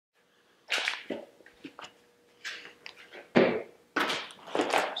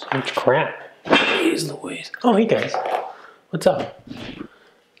Much crap. Jeez Louise. Oh, hey guys. What's up?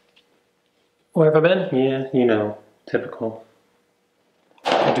 Where have I been? Yeah, you know, typical.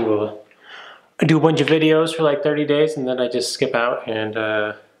 I do a bunch of videos for like 30 days and then I just skip out and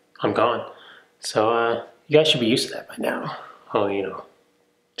I'm gone. So you guys should be used to that by now. Oh, you know,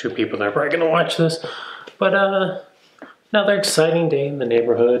 2 people that are probably gonna watch this. But another exciting day in the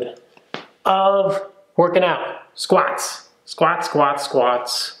neighborhood of working out. Squats. Squats, squats,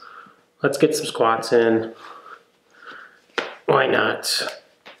 squats. Let's get some squats in. Why not?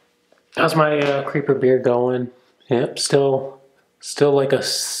 How's my creeper beard going? Yep, still like a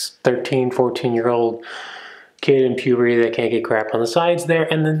 13, 14-year-old kid in puberty that can't get crap on the sides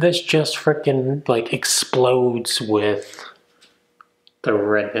there. And then this just freaking like explodes with the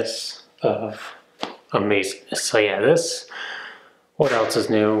redness of amazingness. So yeah, this, what else is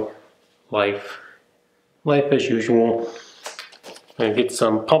new? Life as usual. I'm gonna get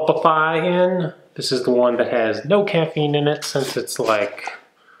some Pumpify in. This is the one that has no caffeine in it since it's like,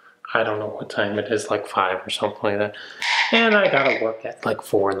 I don't know what time it is, like 5 or something like that. And I gotta work at like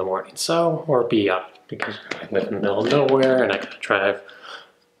 4 in the morning, so, or be up because I live in the middle of nowhere and I gotta drive.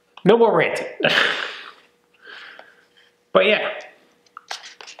 No more ranting. But yeah,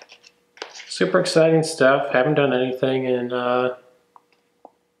 super exciting stuff. Haven't done anything in,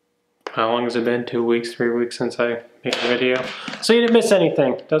 how long has it been? 2 weeks, 3 weeks since I made a video. So you didn't miss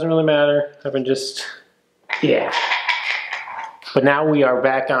anything. Doesn't really matter. I've been just, yeah. But now we are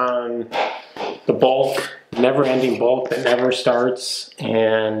back on the bulk, never-ending bulk that never starts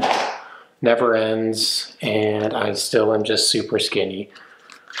and never ends, and I still am just super skinny.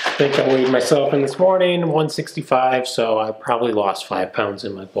 I think I weighed myself in this morning, 165, so I probably lost 5 pounds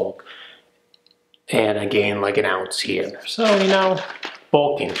in my bulk. And I gained like an ounce here. So, you know,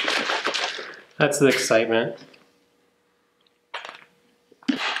 bulking. That's the excitement.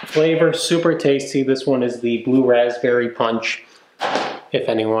 Flavor, super tasty. This one is the Blue Raspberry Punch. If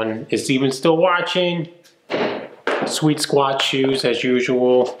anyone is even still watching. Sweet squat shoes as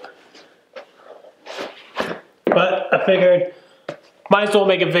usual. But I figured, might as well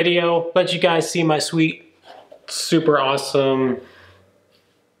make a video, let you guys see my sweet, super awesome,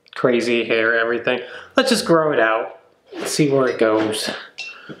 crazy hair, everything. Let's just grow it out, see where it goes.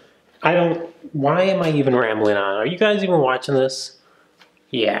 Why am I even rambling on? Are you guys even watching this?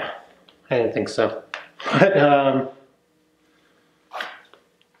 Yeah, I didn't think so. But,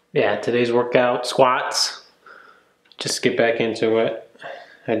 yeah, today's workout, squats. Just get back into it.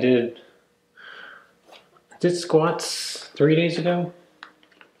 I did squats 3 days ago.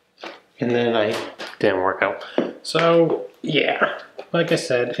 And then I didn't work out. So, yeah, like I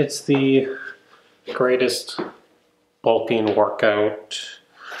said, it's the greatest bulking workout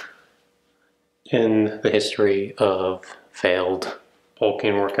in the history of failed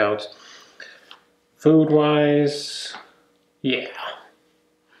bulking workouts. Food-wise, yeah.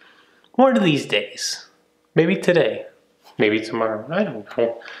 One of these days. Maybe today. Maybe tomorrow. I don't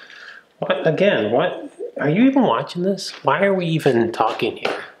know. What, again, what? Are you even watching this? Why are we even talking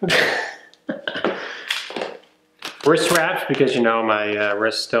here? Wrist wraps, because you know my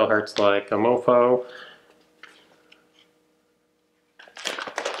wrist still hurts like a mofo.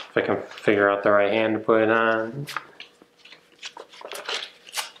 If I can figure out the right hand to put it on.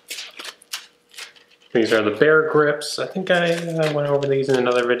 These are the Bear Grips. I think I went over these in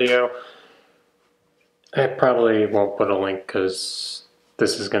another video. I probably won't put a link because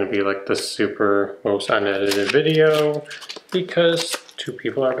this is going to be like the super most unedited video because 2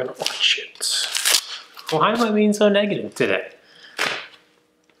 people are going to watch it. Why am I being so negative today?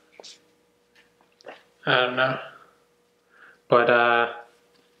 I don't know. But,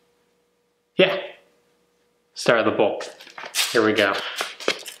 yeah. Start of the bulk. Here we go.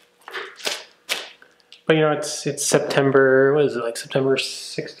 But you know, it's September, what is it, like September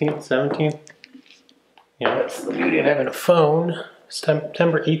 16th, 17th? Yeah, that's the beauty of having a phone.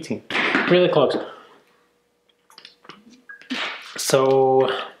 September 18th. Really close. So,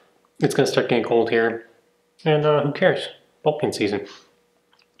 it's going to start getting cold here. And who cares? Bulking season.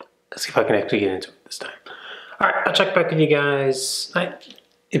 Let's see if I can actually get into it this time. Alright, I'll check back with you guys.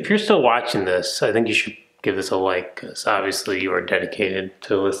 If you're still watching this, I think you should give this a like, because obviously you are dedicated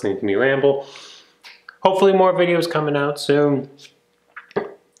to listening to me ramble. Hopefully more videos coming out soon.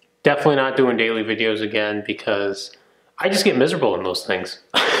 Definitely not doing daily videos again, because I just get miserable in those things.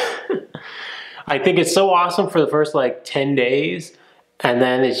 I think it's so awesome for the first like 10 days. And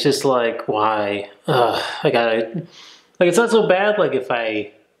then it's just like, why? I gotta, like, it's not so bad, like, if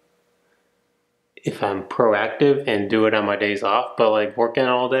I'm proactive and do it on my days off, but like working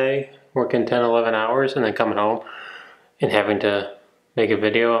all day, working 10, 11 hours, and then coming home and having to make a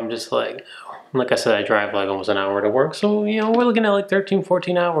video. I'm just like, no. Like I said, I drive like almost an hour to work. So, you know, we're looking at like 13,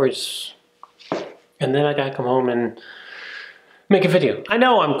 14 hours. And then I gotta come home and make a video. I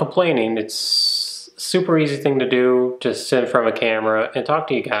know I'm complaining. It's a super easy thing to do. Just sit in front of a camera and talk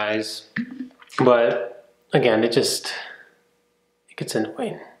to you guys. But again, it gets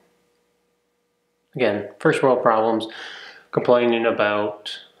annoying. Again, first world problems. Complaining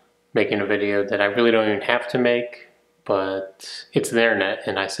about making a video that I really don't even have to make, but it's their net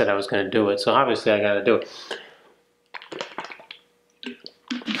and I said I was going to do it, so obviously I got to do it.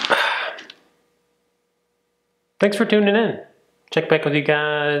 Thanks for tuning in. Check back with you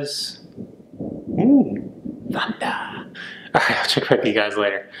guys. Ooh, thunder. Alright, I'll check back with you guys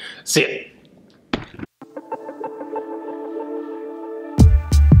later. See ya.